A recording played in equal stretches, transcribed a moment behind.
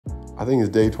I think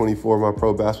it's day 24 of my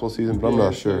pro basketball season, but I'm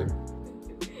not sure.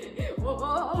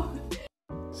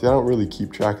 See, I don't really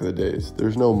keep track of the days.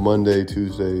 There's no Monday,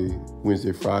 Tuesday,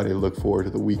 Wednesday, Friday look forward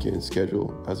to the weekend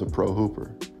schedule as a pro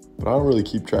hooper. But I don't really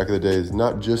keep track of the days,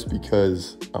 not just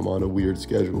because I'm on a weird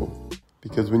schedule.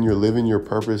 Because when you're living your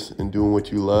purpose and doing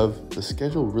what you love, the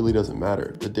schedule really doesn't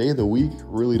matter. The day of the week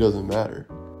really doesn't matter.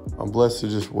 I'm blessed to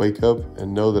just wake up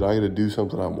and know that I got to do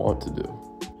something I want to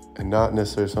do and not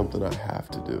necessarily something I have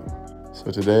to do. So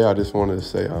today I just wanted to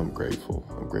say I'm grateful.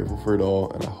 I'm grateful for it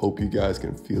all, and I hope you guys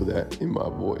can feel that in my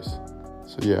voice.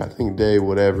 So yeah, I think day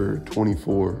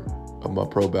 24 of my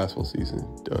pro basketball season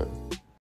done.